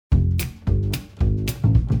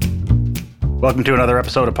Welcome to another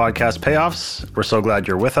episode of Podcast Payoffs. We're so glad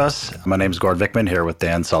you're with us. My name is Gord Vickman here with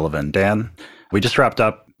Dan Sullivan. Dan, we just wrapped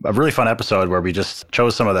up a really fun episode where we just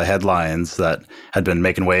chose some of the headlines that had been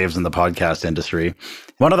making waves in the podcast industry.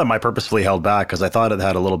 One of them I purposefully held back because I thought it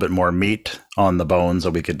had a little bit more meat on the bones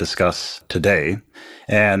that we could discuss today.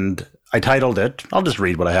 And I titled it, I'll just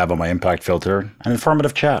read what I have on my impact filter, an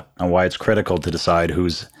informative chat on why it's critical to decide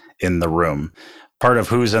who's in the room. Part of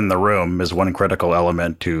who's in the room is one critical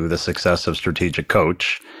element to the success of Strategic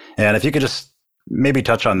Coach. And if you could just maybe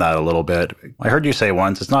touch on that a little bit. I heard you say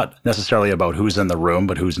once, it's not necessarily about who's in the room,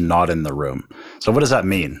 but who's not in the room. So what does that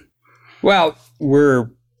mean? Well,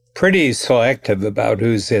 we're pretty selective about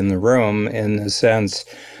who's in the room in the sense,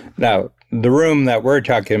 now, the room that we're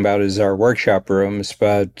talking about is our workshop rooms,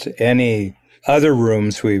 but any other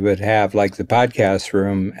rooms we would have, like the podcast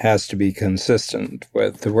room, has to be consistent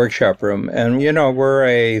with the workshop room. And, we're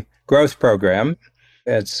a growth program.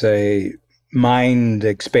 It's a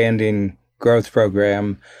mind-expanding growth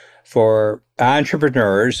program for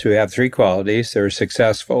entrepreneurs who have three qualities. They're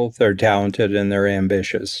successful, they're talented, and they're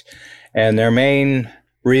ambitious. And their main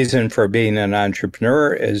reason for being an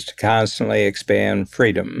entrepreneur is to constantly expand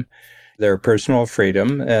freedom, their personal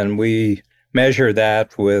freedom. And we measure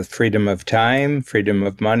that with freedom of time, freedom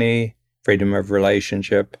of money, freedom of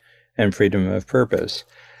relationship, and freedom of purpose.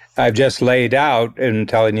 I've just laid out in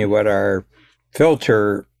telling you what our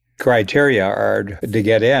filter criteria are to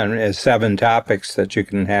get in is 7 topics that you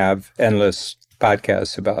can have endless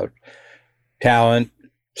podcasts about: talent,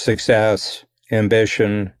 success,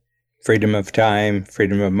 ambition, freedom of time,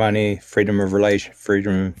 freedom of money, freedom of relation,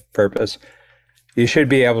 freedom of purpose. You should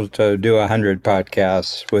be able to do 100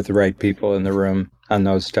 podcasts with the right people in the room on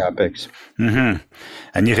those topics. Mm-hmm.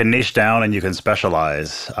 And you can niche down and you can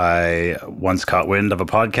specialize. I once caught wind of a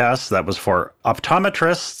podcast that was for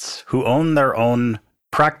optometrists who own their own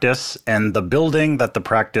practice and the building that the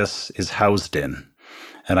practice is housed in.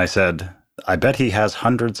 And I said, I bet he has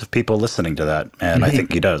hundreds of people listening to that. And I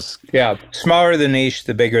think he does. Yeah. Smaller the niche,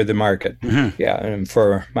 the bigger the market. Mm-hmm. Yeah. And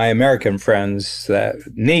for my American friends, that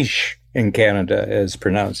niche in Canada is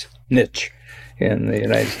pronounced niche in the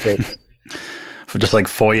United States. Just like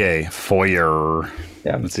foyer.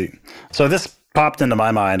 Yeah. Let's see. So this popped into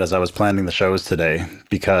my mind as I was planning the shows today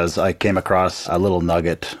because I came across a little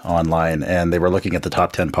nugget online and they were looking at the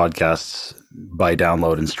top 10 podcasts by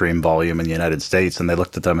download and stream volume in the United States. And they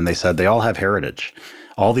looked at them and they said, they all have heritage.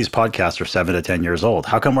 All these podcasts are 7 to 10 years old.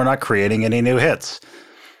 How come we're not creating any new hits?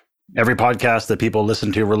 Every podcast that people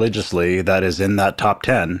listen to religiously that is in that top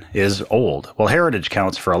 10 is old. Well, heritage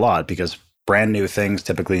counts for a lot because brand new things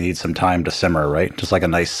typically need some time to simmer, right? Just like a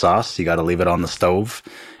nice sauce, you got to leave it on the stove.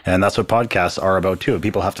 And that's what podcasts are about too.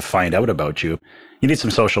 People have to find out about you. You need some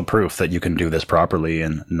social proof that you can do this properly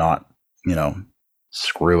and not,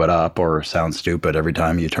 screw it up or sound stupid every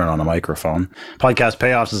time you turn on a microphone. Podcast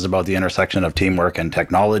Payoffs is about the intersection of teamwork and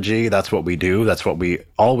technology. That's what we do. That's what we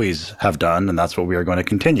always have done. And that's what we are going to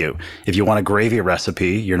continue. If you want a gravy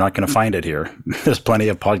recipe, you're not going to find it here. There's plenty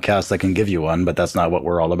of podcasts that can give you one, but that's not what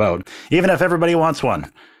we're all about. Even if everybody wants one,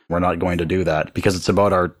 we're not going to do that because it's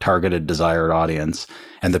about our targeted desired audience.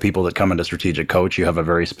 And the people that come into Strategic Coach, you have a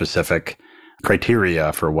very specific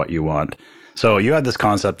criteria for what you want. So you had this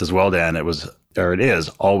concept as well, Dan. It is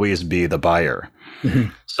always be the buyer. Mm-hmm.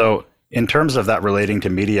 So in terms of that relating to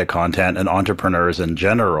media content and entrepreneurs in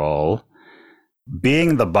general,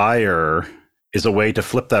 being the buyer is a way to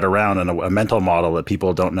flip that around in a mental model that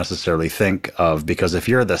people don't necessarily think of. Because if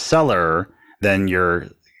you're the seller, then you're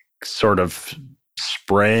sort of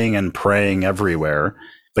spraying and praying everywhere.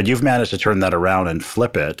 But you've managed to turn that around and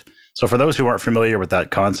flip it. So for those who aren't familiar with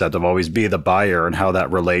that concept of always be the buyer and how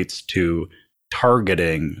that relates to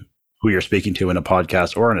targeting who you're speaking to in a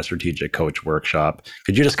podcast or in a Strategic Coach workshop,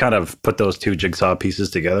 could you just kind of put those two jigsaw pieces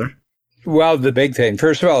together? Well, the big thing,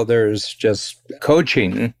 first of all, there's just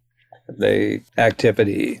coaching, the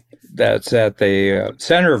activity that's at the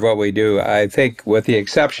center of what we do. I think with the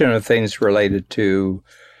exception of things related to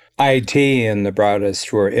IT in the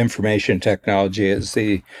broadest, where information technology is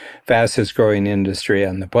the fastest growing industry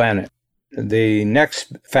on the planet. The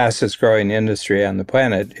next fastest growing industry on the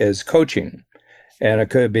planet is coaching. And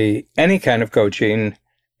it could be any kind of coaching,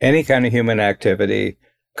 any kind of human activity.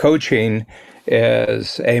 Coaching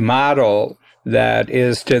is a model that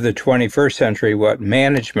is to the 21st century what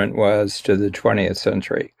management was to the 20th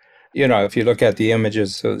century. If you look at the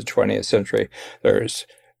images of the 20th century, there's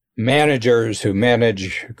managers who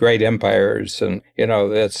manage great empires and,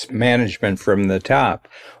 that's management from the top.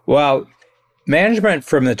 Well, management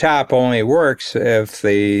from the top only works if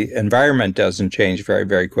the environment doesn't change very,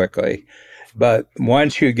 very quickly. But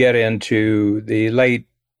once you get into the late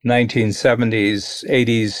 1970s,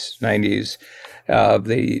 80s, 90s of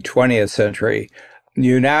the 20th century.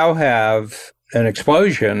 You now have an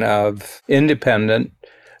explosion of independent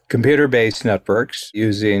computer-based networks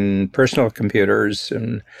using personal computers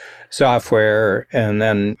and software, and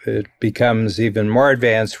then it becomes even more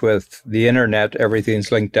advanced with the internet.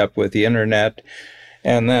 Everything's linked up with the internet.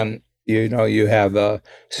 And then, you have a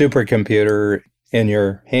supercomputer in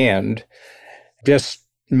your hand. Just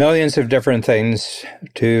millions of different things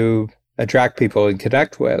to attract people and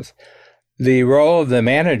connect with. The role of the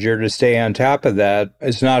manager to stay on top of that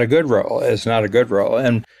is not a good role. It's not a good role.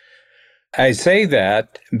 And I say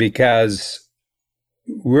that because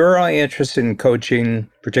we're only interested in coaching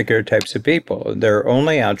particular types of people. They're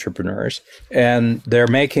only entrepreneurs, and they're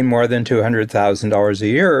making more than $200,000 a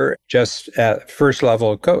year just at first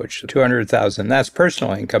level coach. $200,000, that's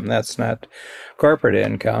personal income. That's not corporate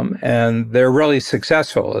income. And they're really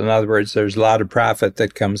successful. In other words, there's a lot of profit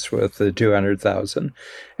that comes with the $200,000.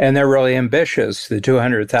 And they're really ambitious. The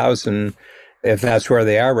 $200,000, if that's where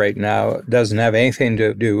they are right now, doesn't have anything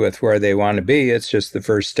to do with where they want to be. It's just the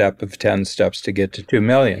first step of 10 steps to get to 2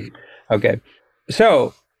 million. Okay.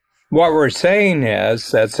 So what we're saying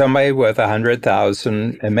is that somebody with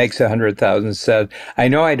 100,000 and makes 100,000 said, I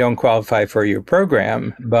know I don't qualify for your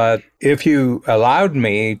program, but if you allowed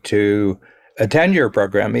me to attend your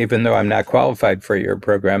program, even though I'm not qualified for your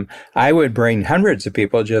program, I would bring hundreds of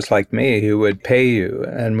people just like me who would pay you.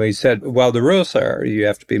 And we said, well, the rules are you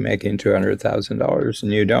have to be making $200,000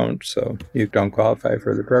 and you don't, so you don't qualify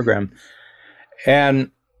for the program.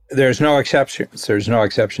 And there's no exceptions. There's no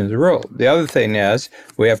exception to the rule. The other thing is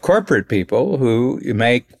we have corporate people who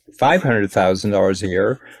make $500,000 a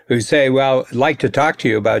year who say, well, I'd like to talk to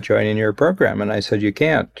you about joining your program. And I said, you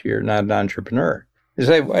can't. You're not an entrepreneur. You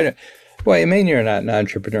say, what do you mean you're not an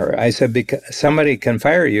entrepreneur? I said, because somebody can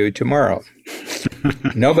fire you tomorrow.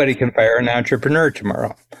 Nobody can fire an entrepreneur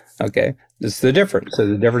tomorrow. Okay. This is the difference. So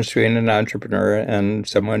the difference between an entrepreneur and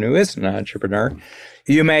someone who isn't an entrepreneur.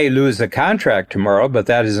 You may lose a contract tomorrow, but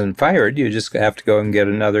that isn't fired. You just have to go and get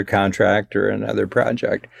another contract or another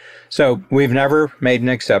project. So we've never made an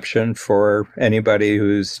exception for anybody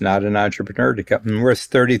who's not an entrepreneur to come. And we're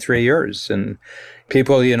 33 years, and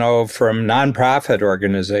people, from nonprofit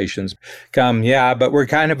organizations come, yeah, but we're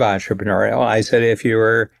kind of entrepreneurial. I said, if you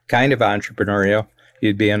were kind of entrepreneurial,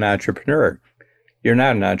 you'd be an entrepreneur. You're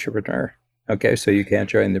not an entrepreneur. Okay, so you can't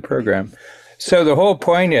join the program. So the whole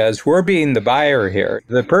point is we're being the buyer here.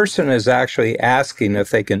 The person is actually asking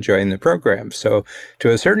if they can join the program. So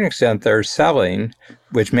to a certain extent, they're selling,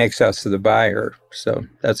 which makes us the buyer. So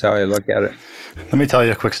that's how I look at it. Let me tell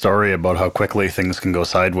you a quick story about how quickly things can go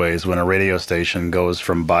sideways when a radio station goes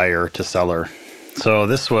from buyer to seller. So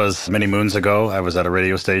this was many moons ago. I was at a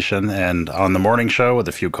radio station, and on the morning show with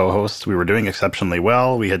a few co-hosts, we were doing exceptionally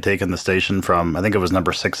well. We had taken the station from, I think it was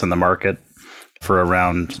number 6 in the market, for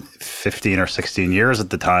around 15 or 16 years at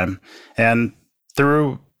the time. And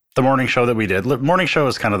through the morning show that we did, morning show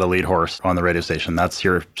is kind of the lead horse on the radio station. That's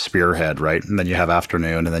your spearhead, right? And then you have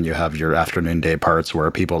afternoon, and then you have your afternoon day parts where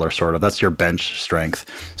people are that's your bench strength.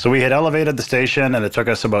 So we had elevated the station, and it took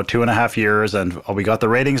us about 2.5 years, and we got the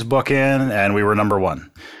ratings book in, and we were number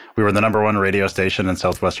 1. We were the number 1 radio station in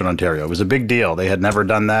Southwestern Ontario. It was a big deal. They had never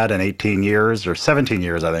done that in 18 years or 17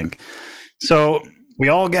 years, I think. So we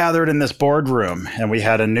all gathered in this boardroom, and we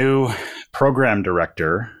had a new program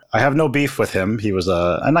director. I have no beef with him. He was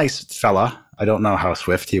a nice fella. I don't know how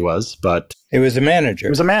swift he was, but he was a manager. He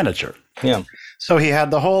was a manager. Yeah. So he had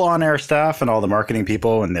the whole on-air staff and all the marketing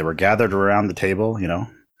people, and they were gathered around the table,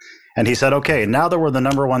 And he said, okay, now that we're the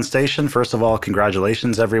number 1 station, first of all,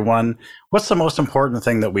 congratulations, everyone. What's the most important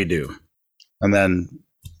thing that we do? And then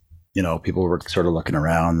people were sort of looking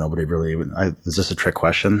around. Nobody really, is this a trick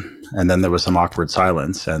question? And then there was some awkward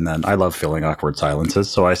silence. And then I love filling awkward silences.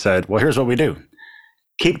 So I said, well, here's what we do.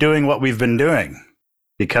 Keep doing what we've been doing,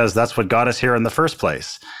 because that's what got us here in the first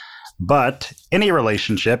place. But any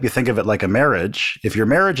relationship, you think of it like a marriage. If your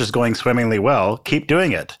marriage is going swimmingly well, keep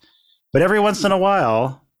doing it. But every once in a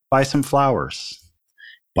while, buy some flowers,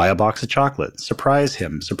 buy a box of chocolate, surprise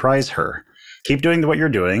him, surprise her. Keep doing what you're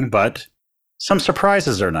doing, but some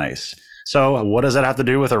surprises are nice. So what does that have to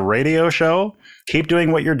do with a radio show? Keep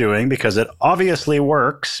doing what you're doing because it obviously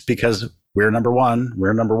works, because we're number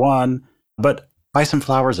 1, but buy some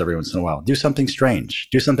flowers every once in a while. Do something strange,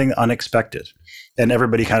 do something unexpected. And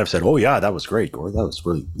everybody kind of said, oh yeah, that was great, Gord. That was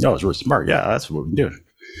really smart. Yeah, that's what we're doing.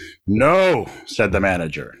 No, said the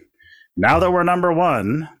manager. Now that we're number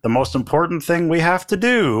 1, the most important thing we have to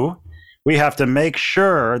do, we have to make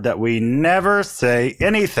sure that we never say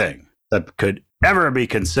anything that could ever be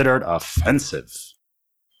considered offensive.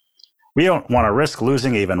 We don't want to risk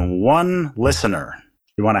losing even one listener.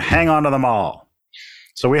 We want to hang on to them all.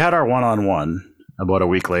 So we had our one-on-one about a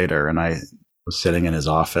week later, and I was sitting in his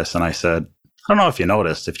office, and I said, I don't know if you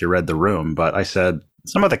noticed, if you read the room, but I said,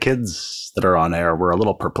 some of the kids that are on air were a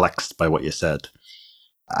little perplexed by what you said.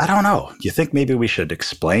 I don't know. Do you think maybe we should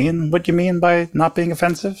explain what you mean by not being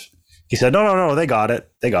offensive? He said, no, they got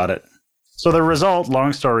it. They got it. So the result,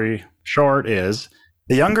 long story short, is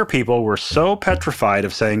the younger people were so petrified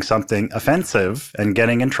of saying something offensive and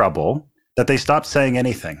getting in trouble that they stopped saying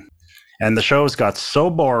anything. And the shows got so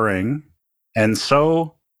boring and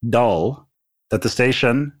so dull that the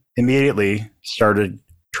station immediately started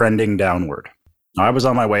trending downward. Now, I was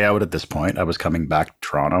on my way out at this point. I was coming back to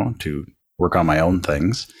Toronto to work on my own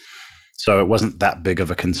things. So it wasn't that big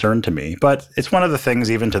of a concern to me. But it's one of the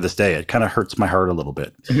things, even to this day, it kind of hurts my heart a little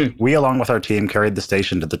bit. Mm-hmm. We, along with our team, carried the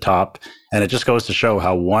station to the top. And it just goes to show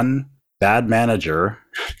how one bad manager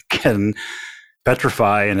can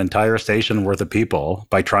petrify an entire station worth of people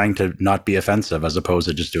by trying to not be offensive as opposed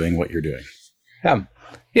to just doing what you're doing.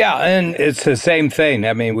 Yeah, and it's the same thing.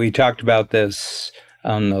 I mean, we talked about this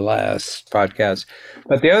on the last podcast.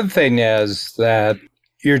 But the other thing is that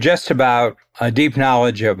you're just about a deep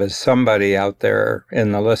knowledge of somebody out there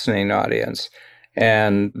in the listening audience.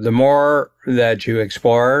 And the more that you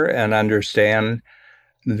explore and understand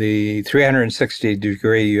the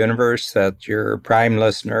 360-degree universe that your prime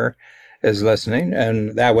listener is listening,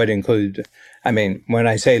 and that would include, I mean, when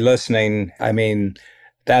I say listening, I mean,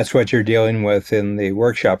 that's what you're dealing with in the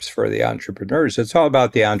workshops for the entrepreneurs. It's all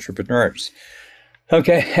about the entrepreneurs.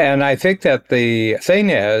 Okay, and I think that the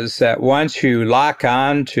thing is that once you lock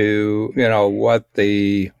on to, what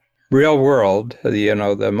the real world, the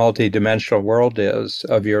multidimensional world is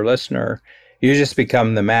of your listener, you just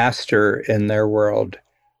become the master in their world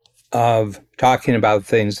of talking about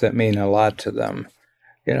things that mean a lot to them.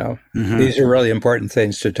 Mm-hmm. These are really important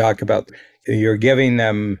things to talk about. You're giving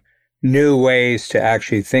them new ways to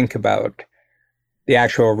actually think about the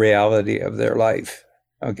actual reality of their life.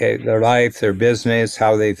 Okay, their life, their business,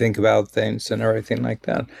 how they think about things and everything like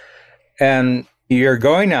that. And you're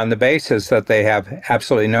going on the basis that they have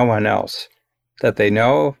absolutely no one else that they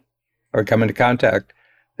know or come into contact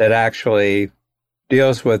that actually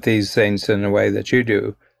deals with these things in a way that you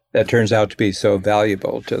do that turns out to be so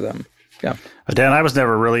valuable to them. Yeah. Dan, I was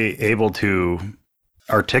never really able to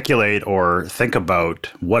articulate or think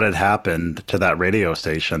about what had happened to that radio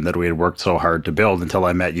station that we had worked so hard to build until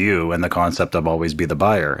I met you and the concept of always be the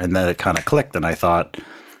buyer. And then it kind of clicked. And I thought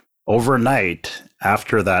overnight,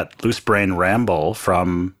 after that loose brain ramble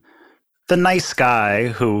from the nice guy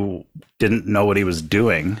who didn't know what he was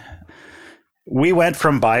doing, we went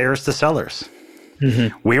from buyers to sellers.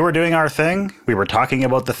 Mm-hmm. We were doing our thing. We were talking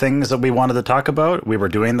about the things that we wanted to talk about. We were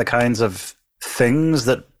doing the kinds of things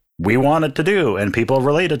that we wanted to do, and people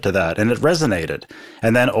related to that, and it resonated.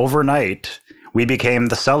 And then overnight, we became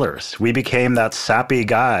the sellers. We became that sappy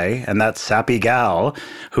guy and that sappy gal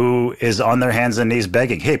who is on their hands and knees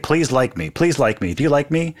begging, hey, please like me. Please like me. Do you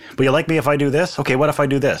like me? Will you like me if I do this? Okay, what if I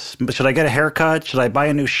do this? Should I get a haircut? Should I buy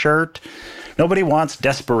a new shirt? Nobody wants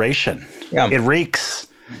desperation. Yeah. It reeks.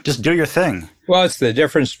 Just do your thing. Well, it's the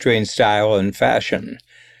difference between style and fashion.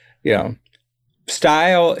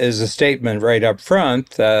 Style is a statement right up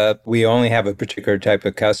front that we only have a particular type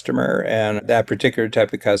of customer, and that particular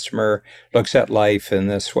type of customer looks at life in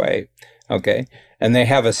this way, okay? And they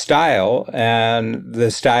have a style, and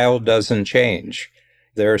the style doesn't change,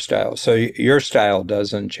 their style. So your style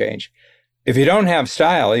doesn't change. If you don't have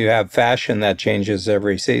style, you have fashion that changes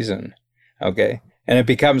every season, okay? And it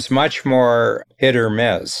becomes much more hit or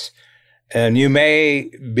miss. And you may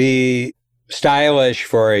be stylish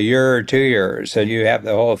for a year or 2 years and you have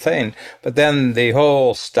the whole thing, but then the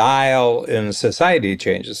whole style in society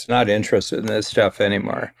changes. Not interested in this stuff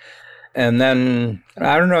anymore. And then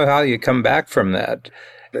I don't know how you come back from that.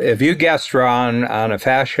 If you guessed wrong on a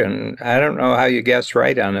fashion, I don't know how you guessed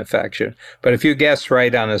right on a fashion, but if you guessed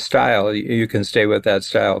right on a style, you can stay with that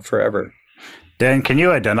style forever. Dan, can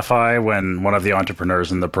you identify when one of the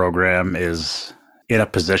entrepreneurs in the program is in a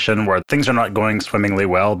position where things are not going swimmingly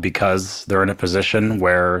well because they're in a position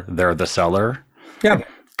where they're the seller? Yeah.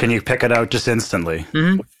 Can you pick it out just instantly?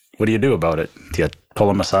 Mm-hmm. What do you do about it? Do you pull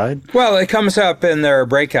them aside? Well, it comes up in their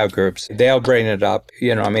breakout groups. They'll bring it up.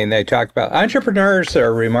 They talk about entrepreneurs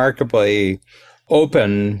are remarkably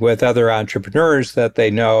open with other entrepreneurs that they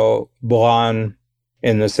know belong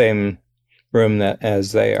in the same room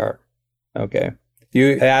as they are. Okay.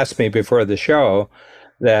 You asked me before the show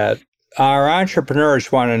that our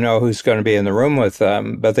entrepreneurs want to know who's going to be in the room with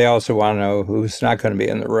them, but they also want to know who's not going to be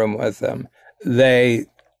in the room with them. They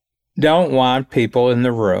don't want people in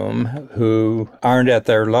the room who aren't at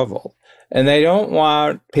their level. And they don't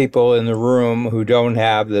want people in the room who don't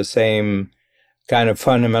have the same kind of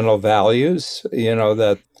fundamental values,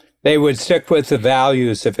 that they would stick with the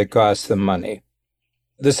values if it costs them money.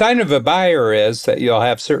 The sign of a buyer is that you'll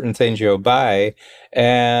have certain things you'll buy,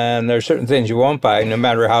 and there's certain things you won't buy, no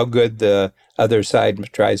matter how good the other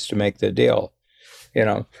side tries to make the deal.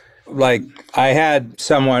 Like I had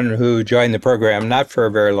someone who joined the program not for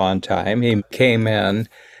a very long time. He came in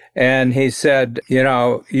and he said, you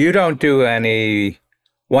don't do any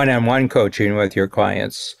one-on-one coaching with your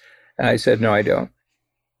clients. And I said, no, I don't.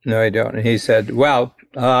 No, I don't. And he said, well,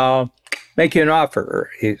 I'll make you an offer.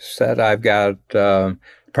 He said, I've got a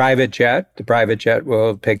private jet. The private jet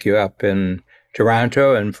will pick you up in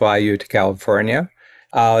Toronto and fly you to California.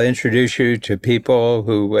 I'll introduce you to people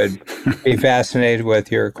who would be fascinated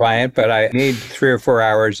with your client, but I need 3 or 4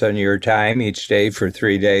 hours on your time each day for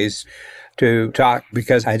 3 days to talk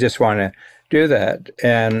because I just want to do that.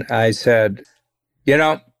 And I said,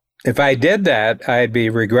 if I did that, I'd be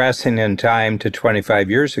regressing in time to 25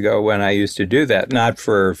 years ago when I used to do that, not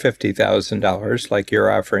for $50,000 like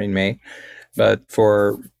you're offering me, but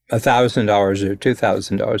for $1,000 or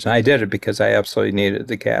 $2,000. And I did it because I absolutely needed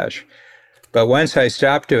the cash. But once I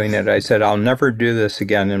stopped doing it, I said, I'll never do this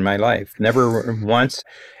again in my life, never once.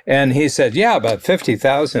 And he said, yeah, but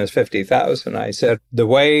 50,000 is 50,000. I said, the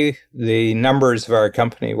way the numbers of our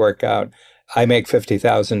company work out, I make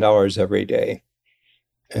 $50,000 every day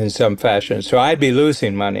in some fashion. So I'd be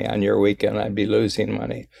losing money on your weekend. I'd be losing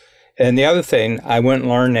money. And the other thing, I wouldn't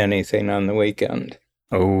learn anything on the weekend.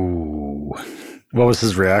 Oh, what was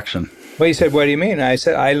his reaction? Well, he said, what do you mean? I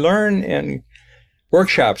said, I learn in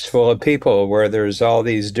workshops full of people where there's all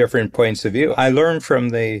these different points of view. I learned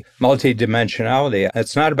from the multidimensionality.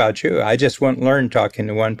 It's not about you. I just wouldn't learn talking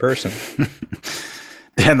to one person.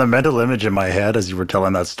 And the mental image in my head as you were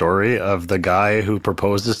telling that story of the guy who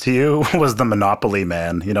proposes to you was the Monopoly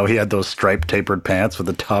man. He had those striped tapered pants with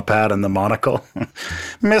the top hat and the monocle.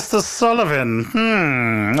 Mr. Sullivan,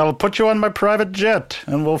 I'll put you on my private jet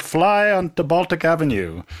and we'll fly on to Baltic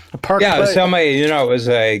Avenue. Somebody, was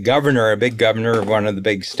a governor, a big governor of one of the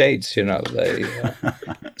big states,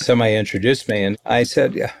 somebody introduced me and I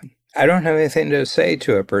said, yeah, I don't have anything to say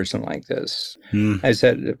to a person like this. I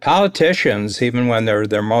said, politicians, even when they're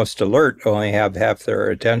their most alert, only have half their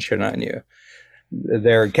attention on you.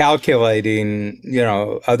 They're calculating,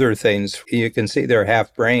 other things. You can see their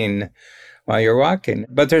half brain while you're walking.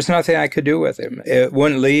 But there's nothing I could do with him. It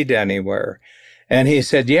wouldn't lead anywhere. And he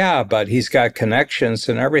said, yeah, but he's got connections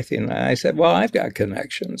and everything. And I said, well, I've got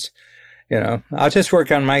connections. I'll just work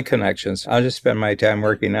on my connections. I'll just spend my time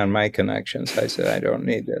working on my connections. I said, I don't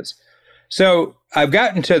need this. So I've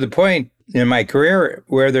gotten to the point in my career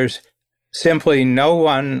where there's simply no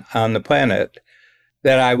one on the planet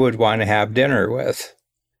that I would want to have dinner with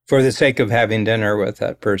for the sake of having dinner with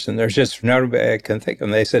that person. There's just nobody I can think of.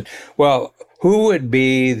 And they said, well, who would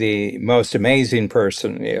be the most amazing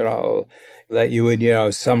person, that you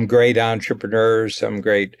would, some great entrepreneur,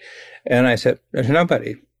 and I said, there's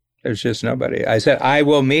nobody. There's just nobody. I said, I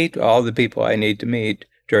will meet all the people I need to meet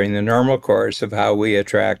during the normal course of how we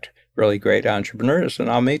attract really great entrepreneurs,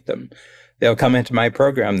 and I'll meet them. They'll come into my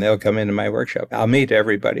program. They'll come into my workshop. I'll meet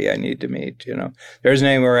everybody I need to meet, There isn't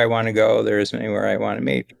anywhere I want to go. There isn't anywhere I want to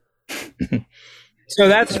meet. So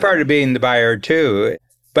that's part of being the buyer, too.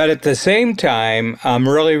 But at the same time, I'm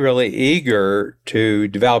really, really eager to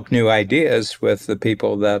develop new ideas with the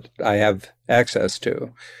people that I have access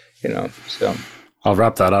to, so... I'll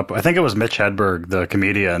wrap that up. I think it was Mitch Hedberg, the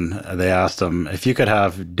comedian. They asked him, if you could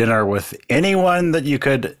have dinner with anyone that you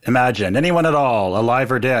could imagine, anyone at all,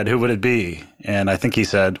 alive or dead, who would it be? And I think he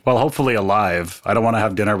said, well, hopefully alive. I don't want to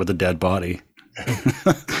have dinner with a dead body.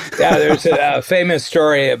 Yeah, there's a famous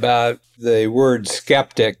story about the word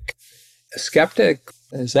skeptic. Skeptic,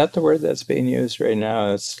 is that the word that's being used right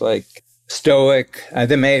now? It's like stoic. I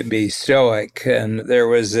think it may be stoic. And there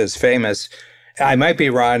was this famous... I might be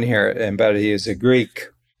wrong here, but he is a Greek.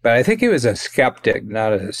 But I think he was a skeptic,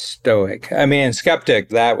 not a stoic. I mean, skeptic,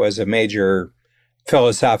 that was a major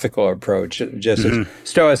philosophical approach, just as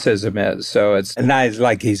Stoicism is. So it's not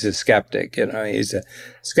like he's a skeptic, he's a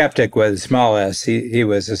skeptic with a small s. He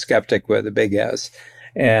was a skeptic with a big S.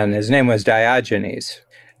 And his name was Diogenes.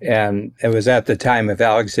 And it was at the time of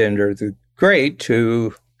Alexander the Great,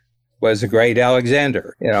 who was a great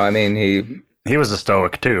Alexander. He was a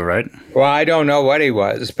Stoic too, right? Well, I don't know what he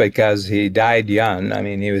was because he died young. I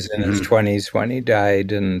mean, he was in his 20s when he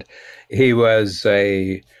died, and he was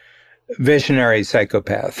a visionary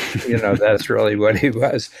psychopath. That's really what he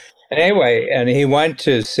was. Anyway, and he went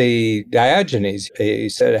to see Diogenes. He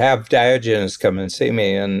said, have Diogenes come and see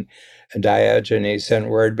me. And Diogenes sent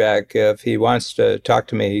word back, if he wants to talk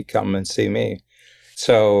to me, he'd come and see me.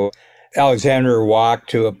 So Alexander walked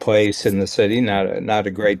to a place in the city, not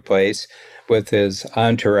a great place, with his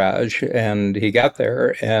entourage. And he got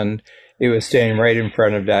there and he was standing right in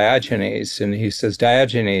front of Diogenes. And he says,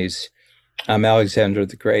 Diogenes, I'm Alexander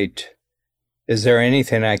the Great. Is there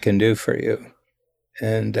anything I can do for you?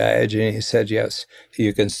 And Diogenes said, yes,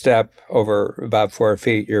 you can step over about 4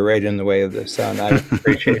 feet. You're right in the way of the sun. I'm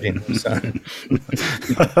appreciating the sun.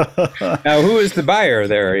 Now, who is the buyer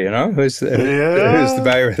there? Who's the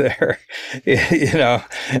buyer there?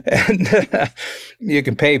 And you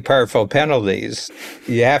can pay powerful penalties.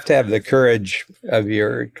 You have to have the courage of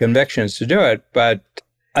your convictions to do it. But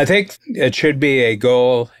I think it should be a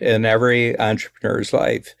goal in every entrepreneur's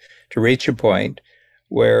life to reach a point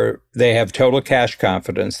where they have total cash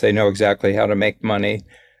confidence. They know exactly how to make money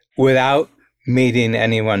without meeting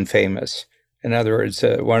anyone famous. In other words,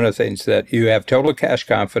 one of the things that you have total cash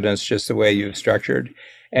confidence just the way you've structured,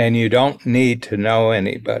 and you don't need to know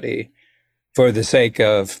anybody for the sake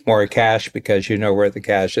of more cash because you know where the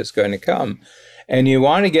cash is going to come. And you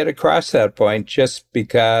want to get across that point just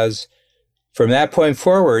because from that point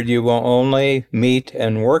forward, you will only meet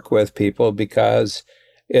and work with people because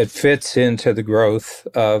it fits into the growth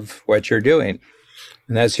of what you're doing.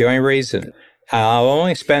 And that's the only reason. I'll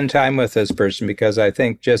only spend time with this person because I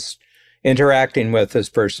think just interacting with this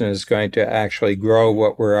person is going to actually grow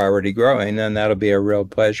what we're already growing, and that'll be a real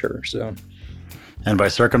pleasure. So, and by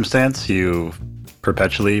circumstance, you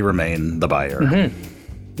perpetually remain the buyer.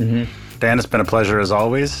 Mm-hmm. Mm-hmm. Dan, it's been a pleasure as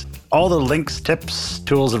always. All the links, tips,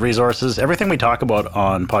 tools, and resources, everything we talk about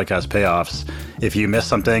on Podcast Payoffs, if you missed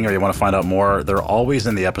something or you want to find out more, they're always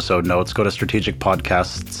in the episode notes. Go to Strategic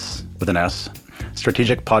Podcasts with an S,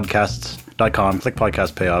 strategicpodcasts.com, click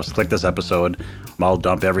Podcast Payoffs, click this episode. I'll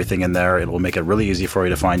dump everything in there. It will make it really easy for you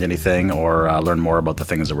to find anything or learn more about the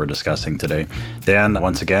things that we're discussing today. Dan,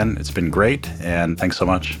 once again, it's been great, and thanks so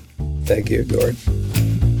much. Thank you, Gord.